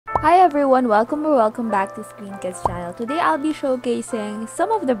Hi everyone, welcome or welcome back to ScreenKit's channel. Today I'll be showcasing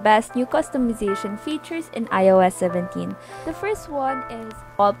some of the best new customization features in iOS 17. The first one is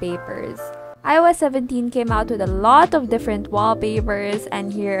wallpapers. iOS 17 came out with a lot of different wallpapers,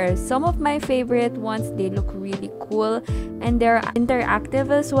 and here are some of my favorite ones. They look really cool and they're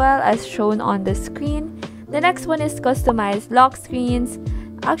interactive as well, as shown on the screen. The next one is customized lock screens.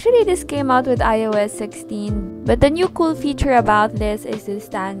 Actually, this came out with iOS 16, but the new cool feature about this is the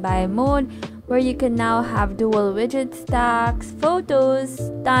standby mode, where you can now have dual widget stacks,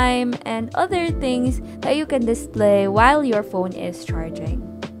 photos, time, and other things that you can display while your phone is charging.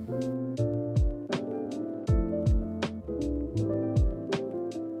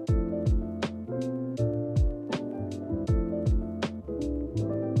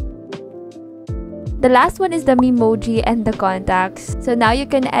 The last one is the Memoji and the contacts. So now you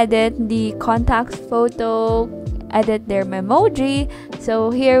can edit the contacts photo, edit their Memoji. So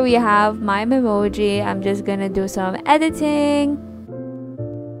here we have my Memoji. I'm just gonna do some editing.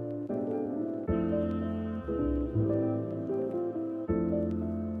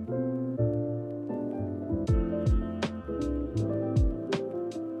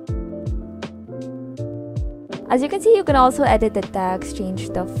 As you can see, you can also edit the text,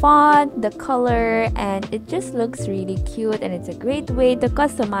 change the font, the color, and it just looks really cute, and it's a great way to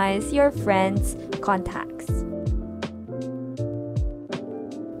customize your friends' contacts.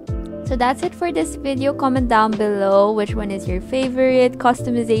 So that's it for this video. Comment down below which one is your favorite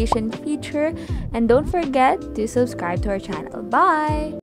customization feature, and don't forget to subscribe to our channel. Bye!